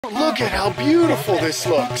Look at how beautiful this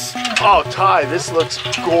looks. Oh, Ty, this looks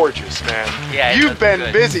gorgeous, man. Yeah, you've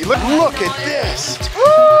been busy. Look at this.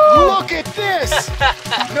 Look at this.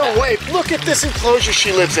 No, wait, look at this enclosure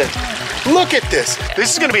she lives in. Look at this.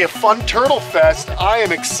 This is gonna be a fun turtle fest. I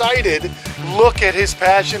am excited. Look at his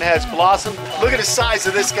passion has blossomed. Look at the size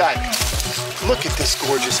of this guy. Look at this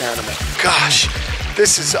gorgeous animal. Gosh,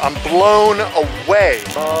 I'm blown away.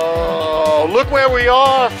 Oh, look where we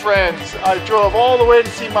are, friends. I drove all the way to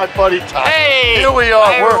see my buddy Ty. Hey! Here we are.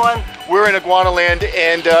 Hi, everyone. We're in Iguana Land,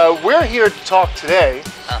 and we're here to talk today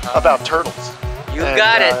about turtles. You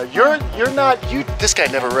got it. This guy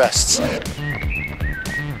never rests.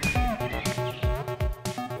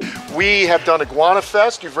 We have done Iguana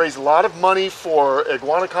Fest. You've raised a lot of money for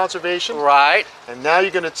iguana conservation. Right. And now you're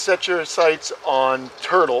gonna set your sights on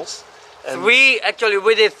turtles. And we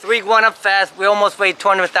did 3 Iguana Fest. We almost raised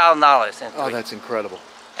 $200,000. Oh, that's incredible.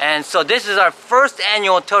 And so this is our first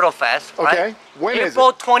annual Turtle Fest. Okay. Right? When is it?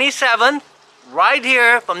 April 27th, right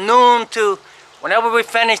here from noon to whenever we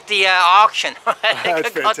finish the auction.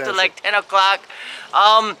 That's it up to fantastic. like 10 o'clock.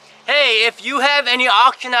 Hey, if you have any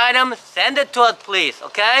auction items, send it to us, please,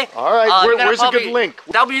 okay? All right, where's a good link?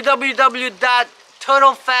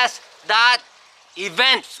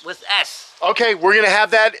 www.turtlefest.events with S. Okay, we're gonna have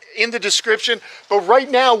that in the description, but right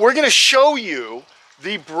now we're gonna show you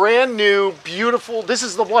the brand new, beautiful, this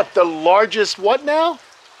is the largest what now?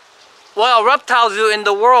 Well, reptile zoo in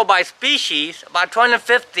the world by species, about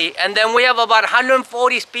 250, and then we have about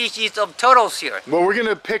 140 species of turtles here. Well, we're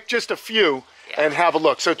gonna pick just a few and have a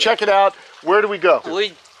look. So check it out. Where do we go?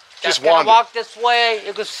 We just gonna walk this way.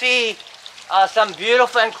 You can see some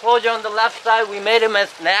beautiful enclosure on the left side. We made them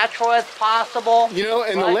as natural as possible. You know,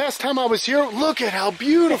 and the last time I was here, look at how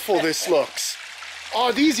beautiful this looks.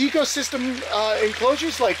 Are these ecosystem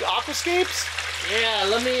enclosures like aquascapes? Yeah,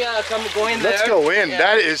 let me go in there. Let's go in. Yeah.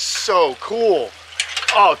 That is so cool.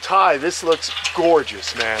 Oh, Ty, this looks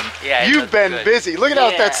gorgeous, man. Yeah, you've been busy. Look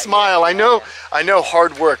at that smile. I know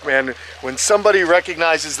hard work, man. When somebody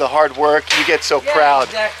recognizes the hard work, you get so proud.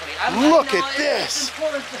 Exactly. Look at this. It's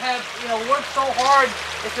important to have, work so hard.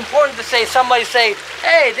 It's important to somebody say,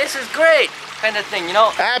 hey, this is great, kind of thing,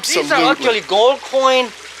 Absolutely. These are actually gold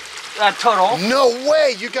coin turtle. No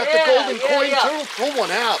way! You got the golden coin turtle? Pull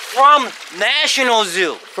one out. From National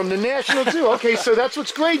Zoo. From the National Zoo. Okay, so that's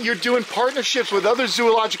what's great. You're doing partnerships with other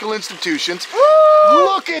zoological institutions. Woo!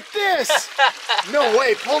 Look at this! No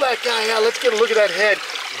way, pull that guy out. Let's get a look at that head.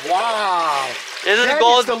 Wow. That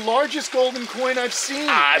is the largest golden coin I've seen.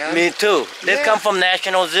 Me too. This comes from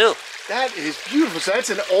National Zoo. That is beautiful. So that's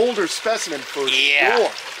an older specimen for sure.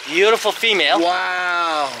 Beautiful female.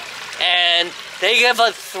 Wow. And they gave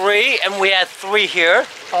us 3, and we had 3 here.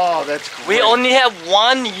 Oh, that's great. We only have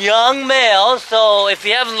 1 young male, so if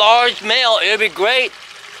you have large male, it'll be great.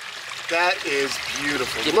 That is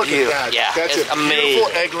beautiful. Look at that. Yeah, that's a beautiful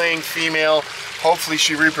egg-laying female. Hopefully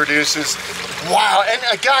she reproduces. Wow, and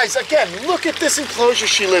guys, again, look at this enclosure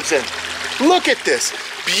she lives in. Look at this.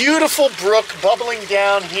 Beautiful brook bubbling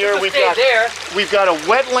down here. We've got a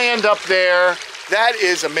wetland up there. That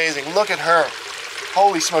is amazing. Look at her.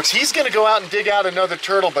 Holy smokes, he's gonna go out and dig out another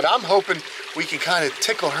turtle, but I'm hoping we can kind of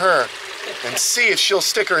tickle her and see if she'll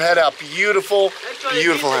stick her head out. Beautiful,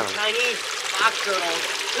 beautiful animal. Chinese box turtles.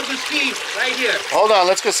 You can see right here. Hold on,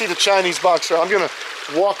 let's go see the Chinese box turtle. I'm gonna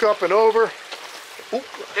walk up and over. Ooh,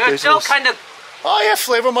 they're still kind of... Oh yeah,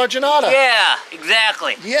 flavor marginata. Yeah,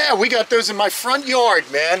 exactly. Yeah, we got those in my front yard,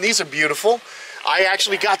 man. These are beautiful. I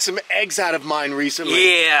actually got some eggs out of mine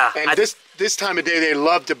recently. Yeah. And this time of day, they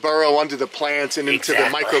love to burrow under the plants and into the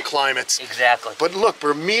microclimates. Exactly. But look,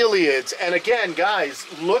 bromeliads. And again, guys,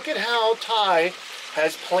 look at how Ty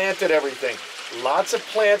has planted everything. Lots of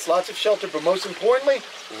plants, lots of shelter, but most importantly,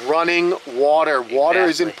 running water. Water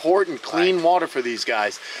is important. Clean water for these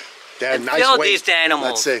guys. And nice way. These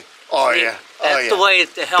animals. Let's see. Oh, yeah. That's the way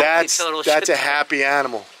the healthy turtle should. That's a happy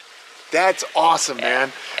animal. That's awesome,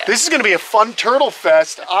 man. This is going to be a fun turtle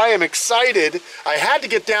fest. I am excited. I had to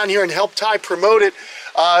get down here and help Ty promote it.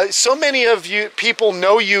 So many of you people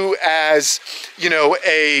know you as,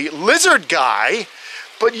 a lizard guy,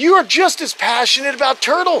 but you are just as passionate about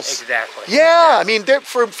turtles. Exactly. Yeah, I mean,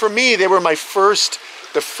 for me, they were the first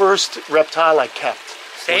reptile I kept.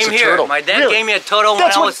 Same here. Turtle. My dad gave me a turtle when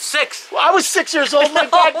I was 6. I was 6 years old. My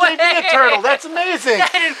dad gave me a turtle. That's amazing.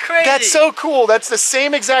 That is crazy. That's so cool. That's the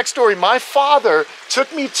same exact story. My father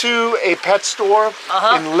took me to a pet store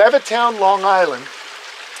in Levittown, Long Island.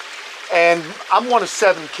 And I'm one of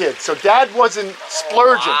 7 kids, so Dad wasn't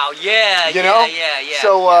splurging. Wow, yeah.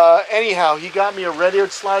 So anyhow, he got me a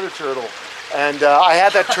red-eared slider turtle. And I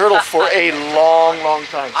had that turtle for a long, long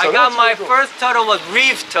time. So I got my first turtle was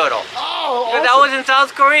reef turtle. Oh, awesome. That was in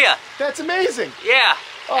South Korea. That's amazing. Yeah.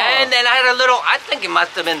 Oh. And then I had a little, I think it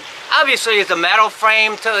must have been, obviously it's a metal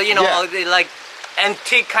frame to, you know, like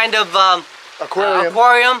antique kind of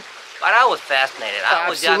aquarium. But I was fascinated.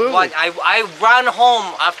 I run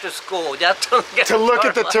home after school just to look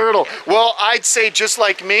at the turtle. Well, I'd say just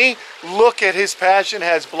like me, look at his passion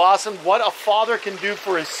has blossomed. What a father can do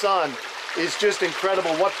for his son is just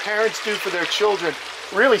incredible. What parents do for their children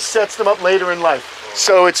really sets them up later in life.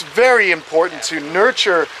 So it's very important to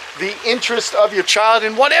nurture the interest of your child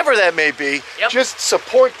in whatever that may be. Yep. Just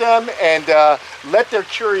support them and let their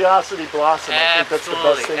curiosity blossom. I think that's the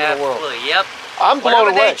best thing in the world. Yep. I'm blown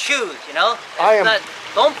away. Whatever they choose, you know.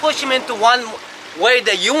 Don't push them into one way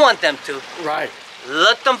that you want them to. Right.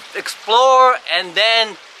 Let them explore, and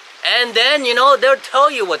then you know, they'll tell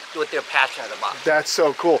you what they're passionate about. That's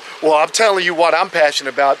so cool. Well, I'm telling you what I'm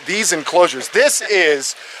passionate about. These enclosures. This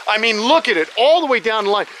is, I mean, look at it all the way down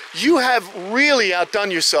the line. You have really outdone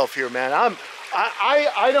yourself here, man.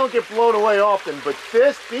 I don't get blown away often, but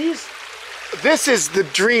this is the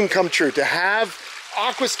dream come true, to have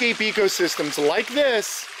aquascape ecosystems like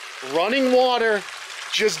this, running water,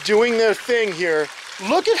 just doing their thing here.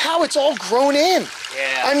 Look at how it's all grown in.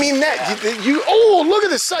 Yeah. I mean, oh, look at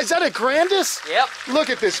this size. Is that a Grandis? Yep. Look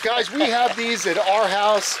at this, guys. We have these at our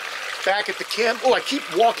house back at the camp. Oh, I keep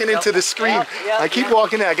walking into the screen. I keep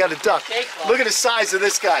walking in. I got a duck. Look at the size of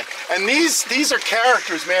this guy. And these are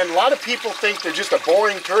characters, man. A lot of people think they're just a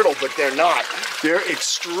boring turtle, but they're not. They're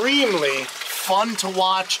extremely fun to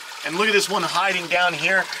watch. And look at this one hiding down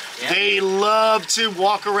here. Yep. They love to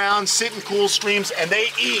walk around, sit in cool streams, and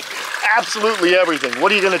they eat absolutely everything.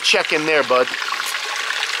 What are you going to check in there, bud?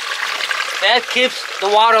 That keeps the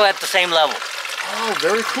water at the same level. Oh,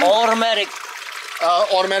 very cool.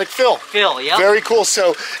 Automatic fill. Fill, yeah. Very cool.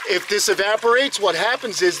 So if this evaporates, what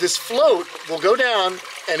happens is this float will go down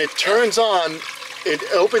and it turns on, it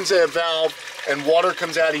opens a valve, and water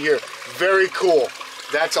comes out of here. Very cool.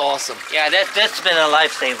 That's awesome. Yeah, that's been a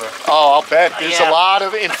lifesaver. Oh, I'll bet. There's a lot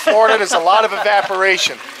of, in Florida, there's a lot of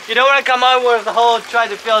evaporation. You don't want to come out with the whole try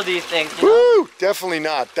to fill these things. Woo! Definitely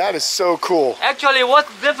not. That is so cool. Actually,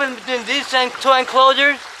 what's the difference between these two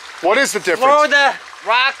enclosures? What is the difference? Florida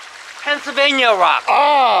rock, Pennsylvania rock.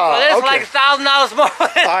 Ah, so there's like $1,000 more.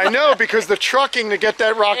 I know, because the trucking to get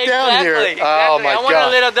that rock down here. Exactly. Oh my God. I want a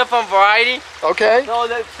little different variety. Okay.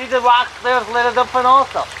 So see the rocks, there's a little different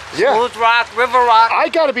also. Yeah. Smooth rock, river rock. I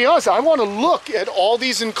gotta be honest, I want to look at all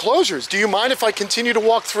these enclosures. Do you mind if I continue to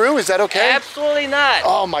walk through? Is that okay? Absolutely not.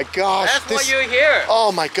 Oh my gosh. That's why you're here.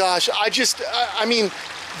 Oh my gosh. I mean,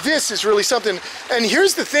 this is really something. And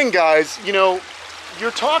here's the thing, guys. You know,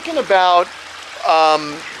 you're talking about,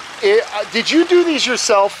 did you do these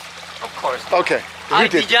yourself? Of course. Okay. I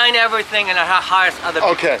design everything and I hire other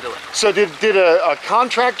people to do it. So did a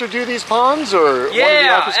contractor do these ponds, or?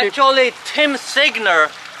 Yeah, actually Tim Signer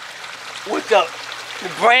was the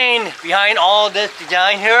brain behind all this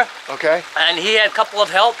design here. Okay. And he had a couple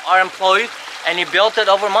of our employees, and he built it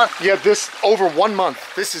over a month. Yeah, this over 1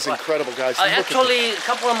 month. This is incredible, guys. Actually, a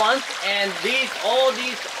couple of months, and all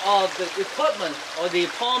these the equipment or the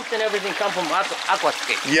pumps and everything come from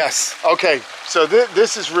Aquascape. Yes. Okay. So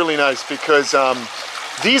this is really nice, because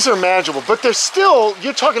these are manageable, but they're still.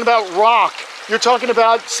 You're talking about rock. You're talking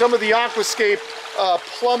about some of the Aquascape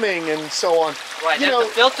plumbing and so on. Right. There's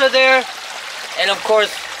the filter there, and of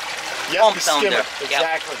course, pumps down there.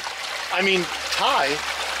 Exactly. Yep. I mean, Ty.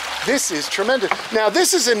 This is tremendous. Now,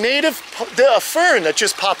 this is a native fern that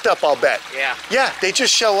just popped up, I'll bet. Yeah. Yeah, they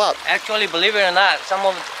just show up. Actually, believe it or not,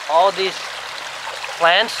 all these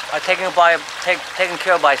plants are taken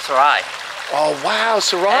care of by Sarai. Oh, wow,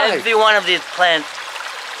 Sarai. Every one of these plants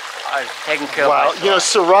are taken care of by Sarai. Wow, you know,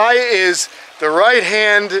 Sarai is the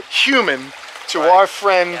right-hand human to our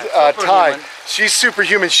friend Ty. She's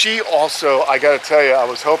superhuman. She also, I gotta tell you, I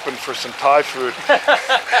was hoping for some Thai food.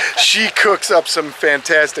 She cooks up some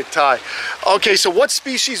fantastic Thai. Okay, so what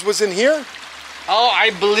species was in here? Oh,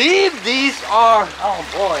 I believe these are, oh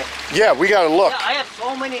boy. Yeah, we gotta look. Yeah, I have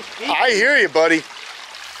so many species. I hear you, buddy.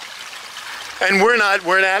 And we're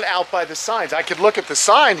not out by the signs. I could look at the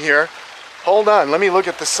sign here. Hold on, let me look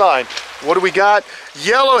at the sign. What do we got?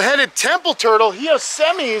 Yellow-headed temple turtle,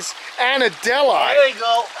 Hiosemes anadelli. There we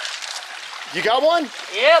go. You got one?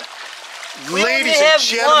 Yep. Ladies and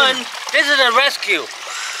gentlemen. One. This is a rescue.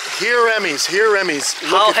 Here Emmys.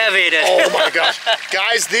 How heavy it is. Oh my gosh.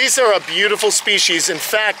 Guys, these are a beautiful species. In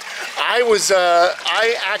fact,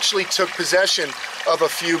 I actually took possession of a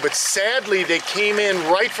few, but sadly they came in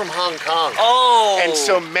right from Hong Kong. Oh! And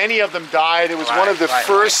so many of them died. It was one of the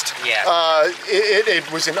first,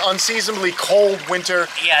 it was an unseasonably cold winter.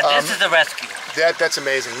 Yeah, this is the rescue. That's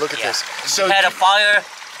amazing. Look at this. So we had a fire.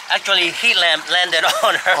 Actually, heat lamp landed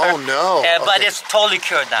on her. Oh no! But it's totally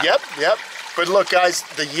cured now. Yep. But look, guys,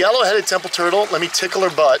 the yellow-headed temple turtle. Let me tickle her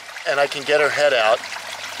butt, and I can get her head out.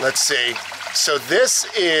 Let's see. So this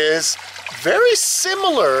is very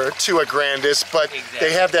similar to a grandis, but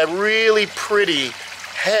they have that really pretty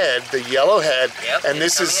head, the yellow head. Yep. And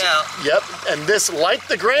this is And this, like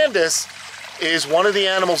the grandis, is one of the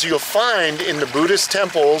animals you'll find in the Buddhist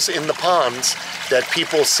temples in the ponds that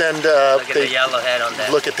people send. Look at the yellow head on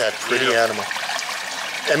that. Look at that pretty animal.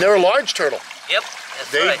 And they're a large turtle. Yep,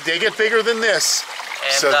 they get bigger than this.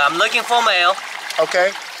 And so, I'm looking for male.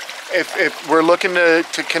 Okay. If we're looking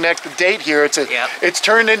to connect the date here, it's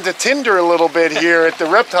turned into Tinder a little bit here at the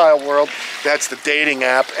Reptile World. That's the dating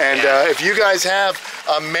app. And if you guys have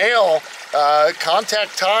a male,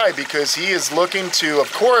 contact Ty, because he is looking to,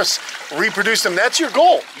 of course, reproduce them. That's your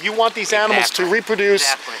goal. You want these animals to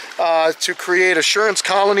reproduce, to create assurance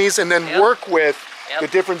colonies, and then work with the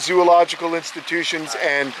different zoological institutions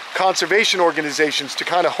and conservation organizations to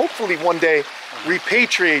kind of hopefully one day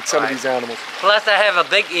repatriate some of these animals. Plus I have a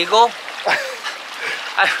big eagle.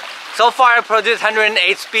 So far I produced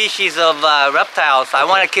 108 species of reptiles. So I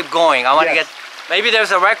want to keep going. I want to get, maybe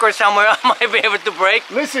there's a record somewhere I might be able to break.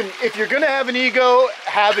 Listen, if you're going to have an ego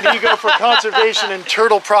for conservation and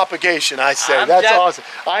turtle propagation, I say. That's awesome.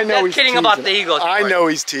 I know he's kidding teasing. About the eagles. I know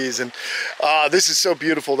he's teasing. This is so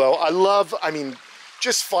beautiful, though. I mean,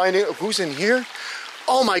 just finding who's in here.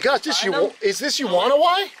 Oh my gosh, is this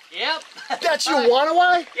Yuwanawai? Yep. That's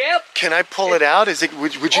Yuwanawai? Yep. Can I pull it out? Is it?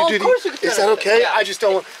 Would you do? Is that okay? Yeah.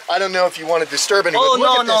 I don't know if you want to disturb anyone.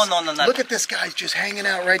 Oh no. Look at this guy just hanging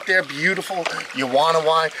out right there. Beautiful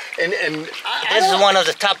Yuwanawai. And this is one of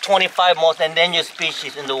the top 25 most endangered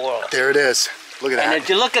species in the world. There it is. Look at that. And if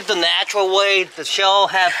you look at the natural way the shell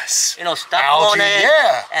have, stuff on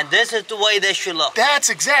it, and this is the way they should look. That's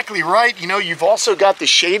exactly right. You've also got the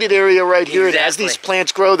shaded area right here. And as these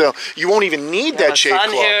plants grow, though, you won't even need that shade sun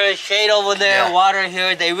here, shade over there, water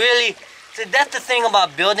here. They really, see, that's the thing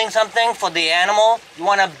about building something for the animal. You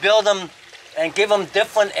want to build them and give them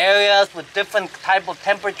different areas with different type of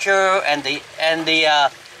temperature and the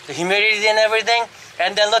humidity and everything.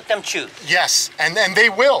 And then let them choose. Yes, and they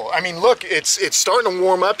will. I mean, look, it's starting to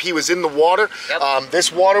warm up. He was in the water. Yep.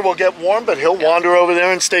 This water will get warm, but he'll wander over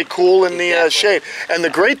there and stay cool in the shade. And the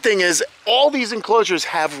great thing is, all these enclosures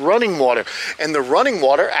have running water, and the running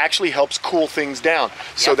water actually helps cool things down.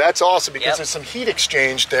 So that's awesome because there's some heat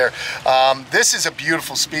exchange there. This is a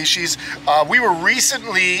beautiful species. We were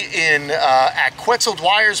recently at Quetzal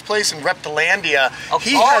Dwyer's place in Reptilandia.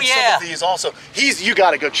 He had some of these also. You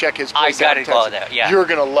got to go check his place out. I got to go there. Yeah. You're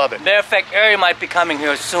gonna love it. Matter of fact, Ari might be coming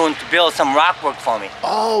here soon to build some rock work for me.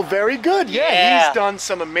 Oh, very good. Yeah. He's done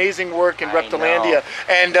some amazing work in Reptilandia.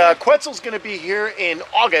 And Quetzal's gonna be here in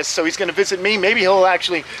August, so he's gonna visit me. Maybe he'll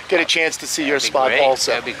actually get a chance to see your spot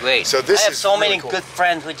also. That'd be great. So this I have so many cool. good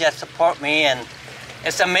friends who just support me, and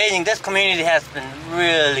it's amazing. This community has been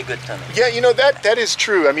really good to me. Yeah, that is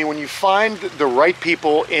true. I mean, when you find the right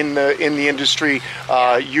people in the industry,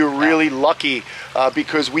 you're really lucky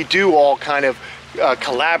because we do all kind of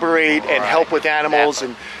collaborate and help with animals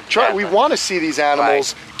and try. We want to see these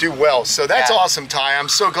animals do well. So that's awesome, Ty. I'm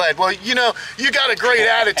so glad. Well, you got a great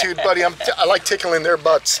attitude, buddy. I like tickling their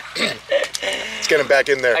butts. Let's get them back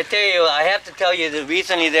in there. I tell you, I have to tell you that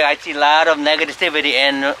recently there I see a lot of negativity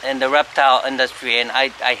in the reptile industry, and I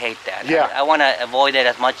hate that. Yeah. I want to avoid it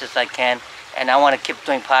as much as I can, and I want to keep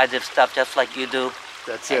doing positive stuff just like you do.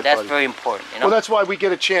 That's it, That's very important, Well, that's why we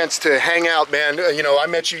get a chance to hang out, man. I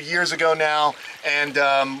met you years ago now, and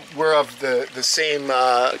we're of the same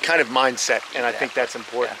kind of mindset, and I think that's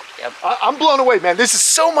important. Yep. I'm blown away, man. This is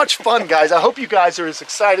so much fun, guys. I hope you guys are as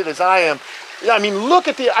excited as I am. Yeah, I mean, look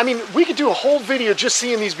at we could do a whole video just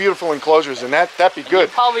seeing these beautiful enclosures, and that'd be good.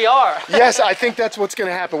 You probably are. Yes, I think that's what's going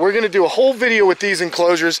to happen. We're going to do a whole video with these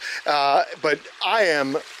enclosures, but I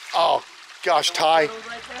am, oh gosh, Ty,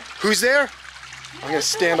 who's there? I'm going to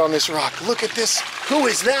stand on this rock. Look at this. Who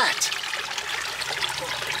is that?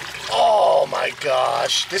 Oh my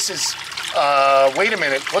gosh. This is, wait a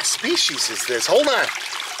minute. What species is this? Hold on.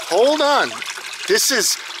 Hold on. This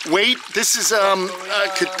is, this is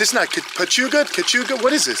not Pachuga? Kachuga?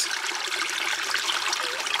 What is this?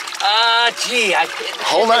 Gee,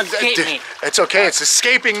 hold on. It's okay. It's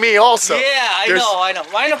escaping me also. Yeah, I know.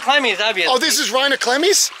 Rhinoclemys, obviously. Oh, this is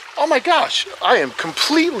Rhinoclemys? Oh my gosh. I am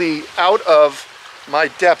completely out of my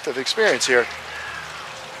depth of experience here.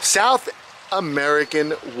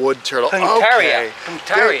 American wood turtle. Puntaria.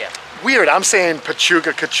 Okay. Weird. I'm saying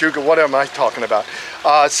pachuga, cachuga. What am I talking about?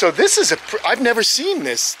 So this is I've never seen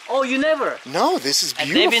this. Oh, you never? No, this is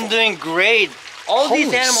beautiful. And they've been doing great. All Holy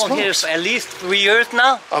these animals smokes. here for at least 3 years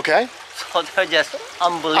now. Okay. So they're just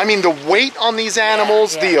unbelievable. I mean, the weight on these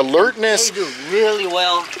animals, the alertness. They do really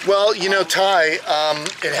well. Well, you know, Ty,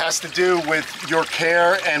 it has to do with your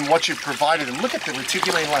care and what you've provided. And look at the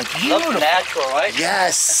reticulating line. Beautiful. Looks natural, right?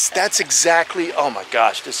 Yes, that's exactly. Oh my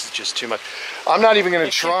gosh, this is just too much. I'm not even going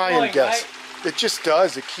to try and guess. Right? It just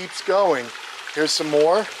does. It keeps going. Here's some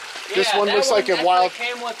more. Yeah, this one looks like a wild.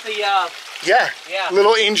 Came with the. Yeah,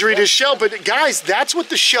 little injury to shell, but guys, that's what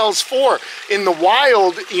the shell's for. In the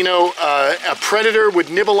wild, you know, a predator would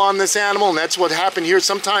nibble on this animal, and that's what happened here.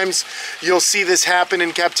 Sometimes you'll see this happen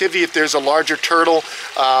in captivity if there's a larger turtle.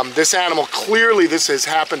 This animal, clearly this has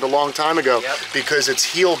happened a long time ago because it's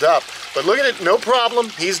healed up. But look at it, no problem.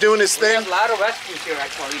 He's doing his thing. There's a lot of rescues here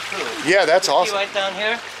actually too. Yeah, that's awesome. See right down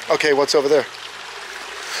here? Okay, what's over there?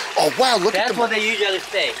 Oh wow, look at them. That's where they usually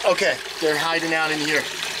stay. Okay, they're hiding out in here.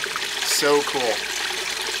 So cool. Wild.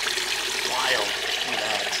 Look at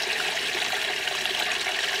that.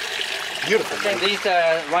 Beautiful. I think these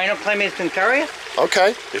rhinoclamids puntaria?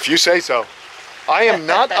 Okay, if you say so. I am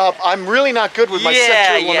not up. I'm really not good with my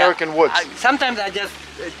Central American woods. Sometimes I just,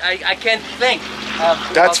 I can't think.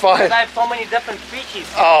 That's fine. Because I have so many different species.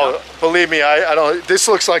 Oh, believe me, I don't. This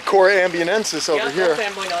looks like Cora ambiensis over here.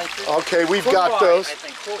 Okay, we've got those. I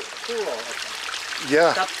think.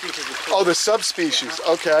 Yeah. Subspecies. Oh, the subspecies.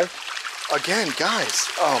 Okay. Again, guys.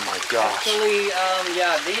 Oh my gosh. Actually,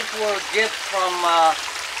 yeah, these were gifts from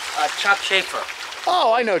Chuck Schaefer.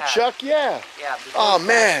 Oh, I know Chuck. Yeah. Yeah. Oh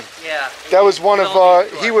man. Yeah. That was one of.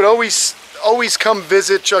 He would always come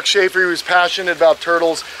visit. Chuck Schaefer. He was passionate about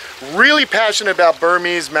turtles. Really passionate about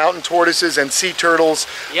Burmese mountain tortoises and sea turtles.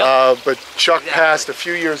 Yep. But Chuck passed a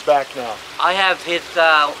few years back now. I have his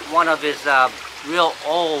one of his real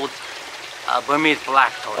old Burmese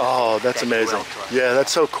black tortoises. Oh, that's amazing. Yeah,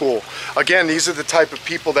 that's so cool. Again, these are the type of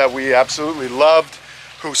people that we absolutely loved,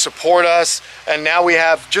 who support us. And now we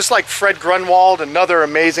have, just like Fred Grunwald, another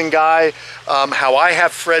amazing guy, how I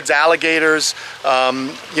have Fred's alligators.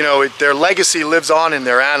 You know, their legacy lives on in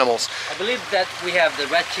their animals. I believe that we have the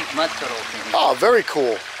red-cheeked mud turtles in here. Oh, very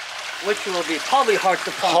cool. Which will be probably hard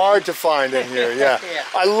to find. Hard to find in here, yeah. Yeah.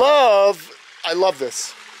 I love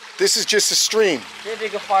this. This is just a stream. See if you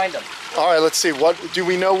can find them. All right, let's see. What do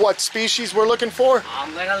we know? What species we're looking for?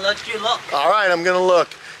 I'm gonna let you look. All right, I'm gonna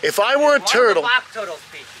look. If I were a turtle. Black turtle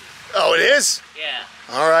species. Oh, it is? Yeah.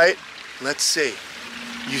 All right, let's see.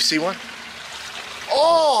 You see one?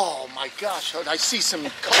 Oh my gosh! I see some.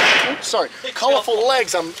 Colorful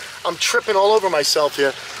legs. I'm tripping all over myself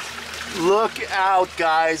here. Look out,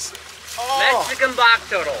 guys. Oh, Mexican box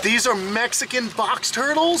turtle. These are Mexican box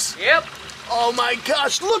turtles? Yep. Oh my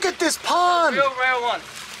gosh, look at this pond! Real rare one.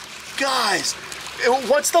 Guys,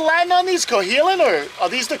 what's the Latin on these? Cohelan, or are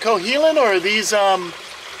these the Cohelan, or are these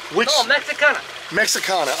which? No, Mexicana.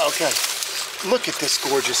 Mexicana, okay. Look at this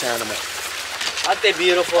gorgeous animal. Aren't they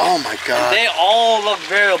beautiful? Oh my God. And they all look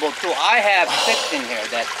variable too. I have 6 in here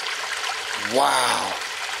that. Wow,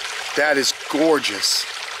 that is gorgeous.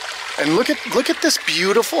 And look at this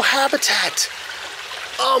beautiful habitat.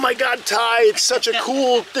 Oh my God, Ty, it's such a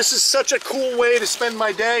cool, this is such a cool way to spend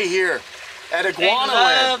my day here at Iguana Land.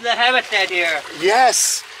 I love the habitat here.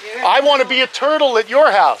 Yes, I want to be a turtle at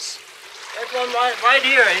your house. There's one right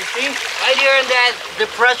here, you see? Right here in that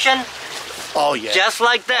depression. Oh yeah. Just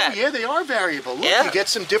like that. Oh yeah, they are variable. Look, you get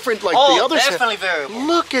some different, like the others. Definitely variable.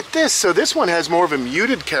 Look at this, so this one has more of a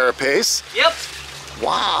muted carapace. Yep.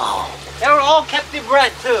 Wow. They were all captive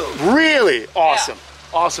bred too. Really? Awesome.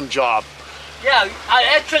 Yeah. Awesome job. Yeah,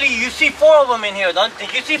 actually you see 4 of them in here,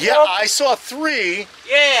 did you see 4? Yeah, I saw 3.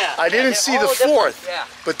 Yeah. I didn't see the 4th. Yeah.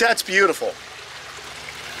 But that's beautiful.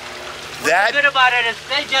 What's good about it is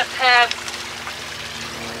they just have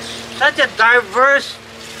such a diverse,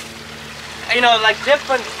 you know, like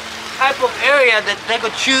different type of area that they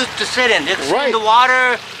could choose to sit in. It's in the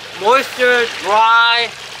water, moisture,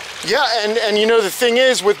 dry. Yeah, and you know, the thing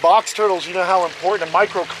is with box turtles, you know how important a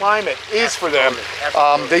microclimate is for them.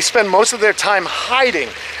 They spend most of their time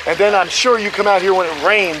hiding, and then I'm sure you come out here when it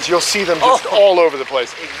rains, you'll see them just all over the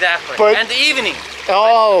place. Exactly. But, and the evening.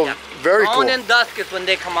 Oh, very cool. Dawn and dusk is when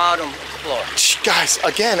they come out and explore. Guys,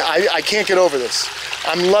 again, I can't get over this.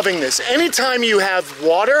 I'm loving this. Anytime you have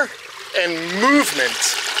water and movement,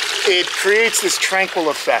 it creates this tranquil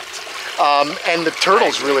effect. And the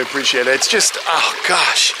turtles really appreciate it. It's just, oh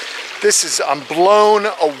gosh, I'm blown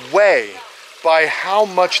away by how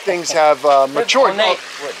much things have matured.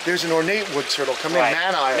 Oh, there's an ornate wood turtle. Come in,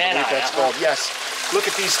 man-eye, I believe that's called. Yes. Look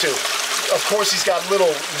at these two. Of course, he's got little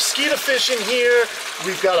mosquito fish in here.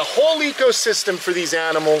 We've got a whole ecosystem for these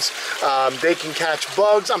animals. They can catch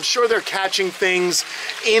bugs. I'm sure they're catching things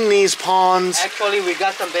in these ponds. Actually, we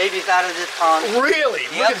got some babies out of this pond. Really?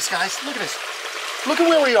 Yep. Look at this, guys. Look at this. Look at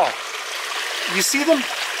where we are. You see them?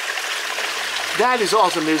 That is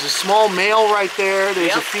awesome. There's a small male right there.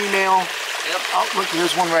 There's a female. Yep. Oh, look,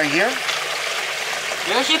 there's one right here.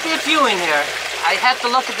 There should be a few in here. I have to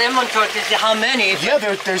look at the inventory to see how many. Yeah,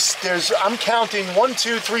 there's I'm counting 1,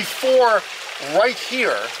 2, 3, 4 right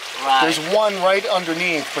here. Right. There's one right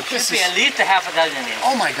underneath, but this should be at least a half a dozen in here.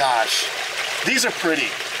 Oh my gosh. These are pretty.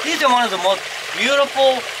 These are one of the most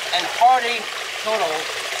beautiful and hardy turtles.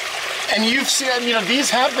 And you've seen, you know, these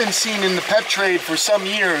have been seen in the pet trade for some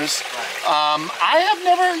years. Right. I have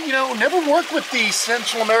never worked with the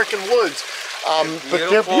Central American woods, but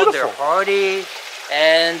they're beautiful. They're hardy,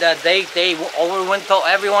 and they overwinter.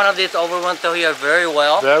 Every one of these overwinter here very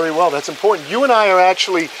well. Very well. That's important. You and I are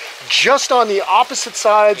actually just on the opposite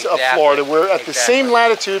sides of Florida. We're at the same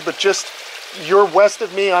latitude, but just you're west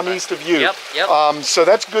of me, I'm east of you. Yep, yep. So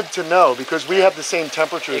that's good to know because we have the same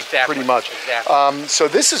temperatures pretty much. Exactly. So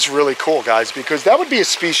this is really cool, guys, because that would be a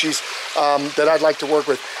species that I'd like to work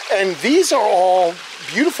with. And these are all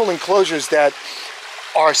beautiful enclosures that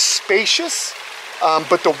are spacious,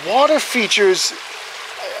 but the water features,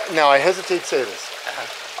 now I hesitate to say this.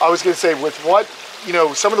 I was going to say with what, you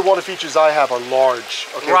know, some of the water features I have are large.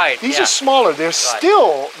 Okay? Right. These are smaller. They're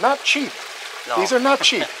still not cheap. No. These are not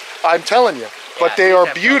cheap. I'm telling you, but they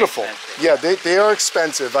are beautiful. Yeah, they are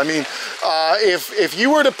expensive. I mean, if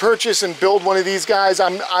you were to purchase and build one of these guys,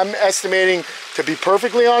 I'm estimating, to be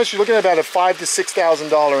perfectly honest, you're looking at about a $5,000 to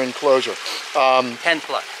 $6,000 enclosure. 10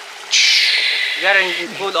 plus. You gotta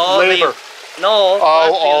include all labor.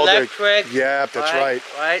 All electric. Yeah, that's right.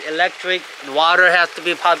 Right, electric. Water has to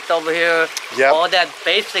be pumped over here. Yep. All that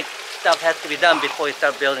basic stuff has to be done before you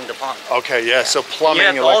start building the pond. Okay, yeah. So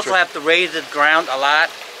plumbing, you also have to raise the ground a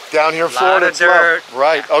lot. Down here in Florida, it's dirt.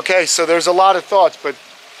 Right. Okay, so there's a lot of thoughts, but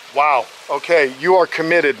wow. Okay, you are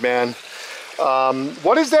committed, man.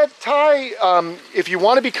 What is that, Ty? If you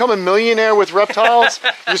want to become a millionaire with reptiles,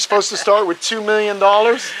 you're supposed to start with $2 million,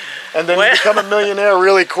 and then you become a millionaire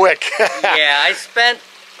really quick. Yeah, I spent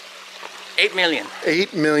 $8 million.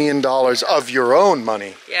 $8 million of your own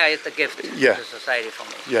money. Yeah, it's a gift to society for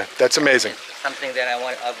me. Yeah, that's amazing. It's something that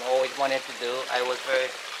I've always wanted to do. I was very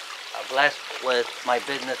blessed with my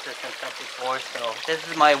businesses and stuff before, so this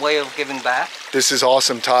is my way of giving back. This is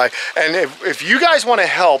awesome, Ty. And if you guys want to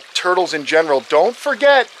help turtles in general, don't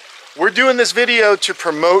forget, we're doing this video to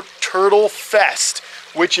promote Turtle Fest,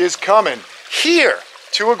 which is coming here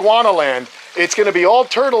to Iguanaland. It's going to be all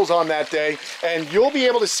turtles on that day, and you'll be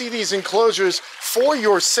able to see these enclosures for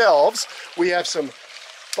yourselves. We have some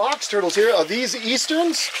box turtles here. Are these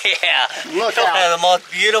Easterns? Yeah. Look out. They're the most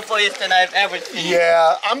beautiful Eastern I've ever seen.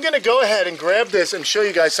 Yeah. I'm going to go ahead and grab this and show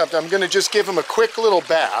you guys something. I'm going to just give them a quick little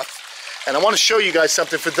bath. And I want to show you guys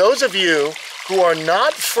something. For those of you who are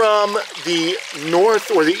not from the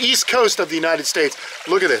north or the east coast of the United States,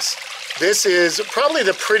 look at this. This is probably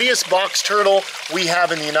the prettiest box turtle we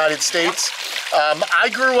have in the United States. I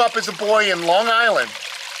grew up as a boy in Long Island,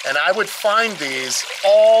 and I would find these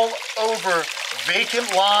all over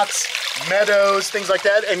vacant lots, meadows, things like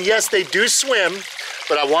that. And yes, they do swim,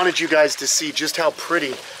 but I wanted you guys to see just how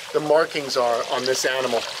pretty the markings are on this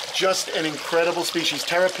animal. Just an incredible species,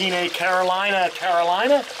 Terrapene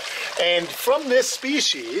carolina. And from this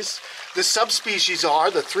species, the subspecies are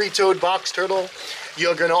the three-toed box turtle.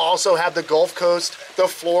 You're gonna also have the Gulf Coast, the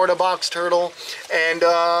Florida box turtle, and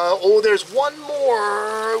oh, there's one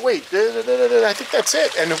more. Wait, I think that's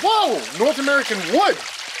it. And whoa, North American wood.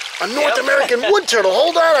 A North American wood turtle.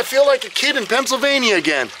 Hold on, I feel like a kid in Pennsylvania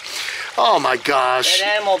again. Oh my gosh.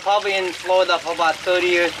 That animal probably in Florida for about 30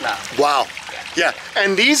 years now. Wow. Yeah,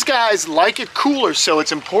 and these guys like it cooler, so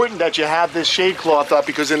it's important that you have this shade cloth up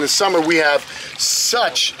because in the summer we have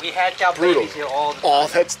such We hatch out babies here all the time. Oh,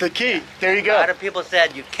 that's the key. There you go. A lot of people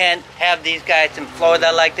said you can't have these guys in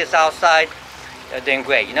Florida like this outside. They're doing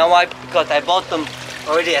great. You know why? Because I bought them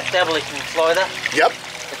already established in Florida. Yep.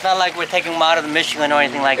 It's not like we're taking them out of Michigan or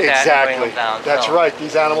anything like that. Exactly. And bringing them down, that's right.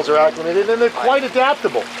 These animals are acclimated and they're quite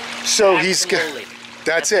adaptable. So Absolutely.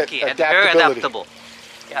 That's it. Adaptability. Very adaptable.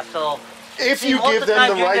 Yeah. So. If you give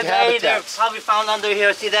them the right habitat. They're probably found under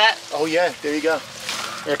here. See that? Oh yeah. There you go.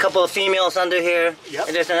 There's a couple of females under here. Yep.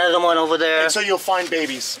 And there's another one over there. And so you'll find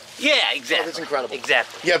babies. Yeah, exactly. Oh, that's incredible.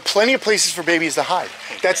 Exactly. You have plenty of places for babies to hide.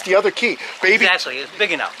 That's the other key. Baby, exactly, it's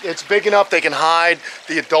big enough. It's big enough, they can hide.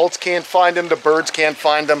 The adults can't find them, the birds can't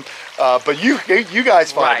find them. But you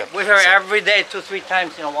guys find them. We're here every day, 2-3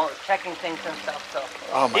 times, you know, while checking things and stuff. So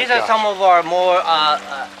oh my these are some of our more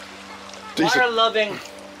water-loving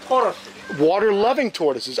tortoises. Water-loving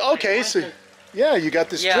tortoises. Okay, so yeah, you got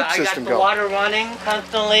this drip system going. Yeah, I got the water running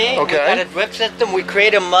constantly. Okay. We got a drip system. We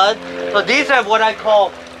create a mud. So these are what I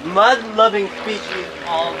call mud-loving species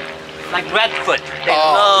of, like redfoot. They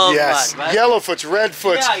love mud, right? Yellowfoots,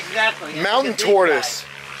 redfoots. Yeah, exactly. Mountain tortoise.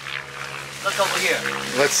 Look over here.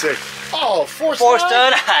 Let's see. Oh, forced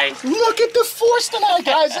eye. Look at the forced eye,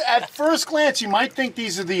 guys. At first glance, you might think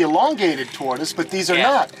these are the elongated tortoise, but these are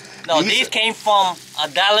not. No, these came from a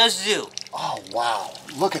Dallas Zoo. Oh, wow.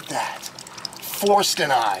 Look at that. Forced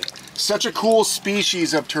eye. Such a cool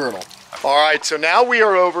species of turtle. All right, so now we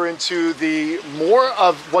are over into the more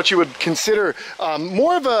of what you would consider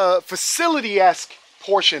more of a facility-esque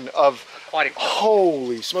portion of.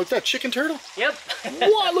 Holy smoke, that chicken turtle? Yep.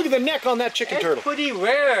 Wow, look at the neck on that chicken turtle. It's pretty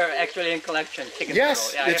rare, actually, in collection, chicken turtle.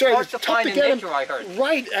 Yeah, that's right. Hard to find in nature, I heard.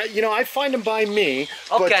 Right, you know, I find them by me,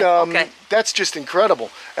 but that's just incredible.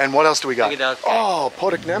 And what else do we got? Oh,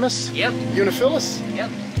 Podocnemus? Yep. Uniphilus? Yep.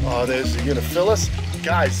 Oh, there's the Uniphilus.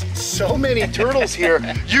 Guys, so many turtles here.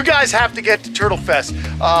 You guys have to get to Turtle Fest.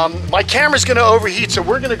 My camera's gonna overheat, so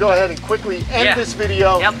we're gonna go ahead and quickly end this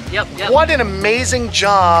video. Yep. What an amazing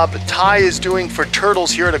job Ty is doing for turtles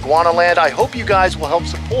here at Iguanaland. I hope you guys will help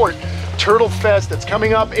support Turtle Fest. That's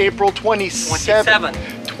coming up April 27th.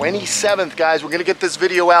 27th, guys. We're gonna get this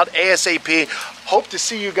video out ASAP. Hope to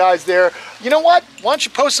see you guys there. You know what? Why don't you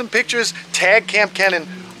post some pictures, tag Kamp Kenan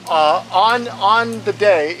on the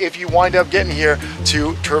day if you wind up getting here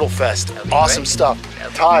to Turtle Fest. Awesome stuff.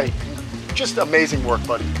 Ty, just amazing work,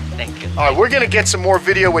 buddy. Thank you. All right, we're gonna get some more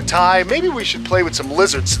video with Ty. Maybe we should play with some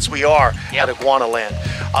lizards since we are at Iguanaland.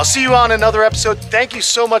 I'll see you on another episode. Thank you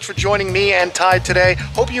so much for joining me and Ty today.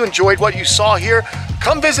 Hope you enjoyed what you saw here.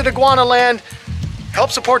 Come visit Iguanaland.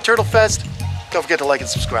 Help support Turtle Fest. Don't forget to like and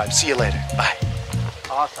subscribe. See you later. Bye.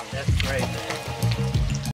 Awesome. That's great.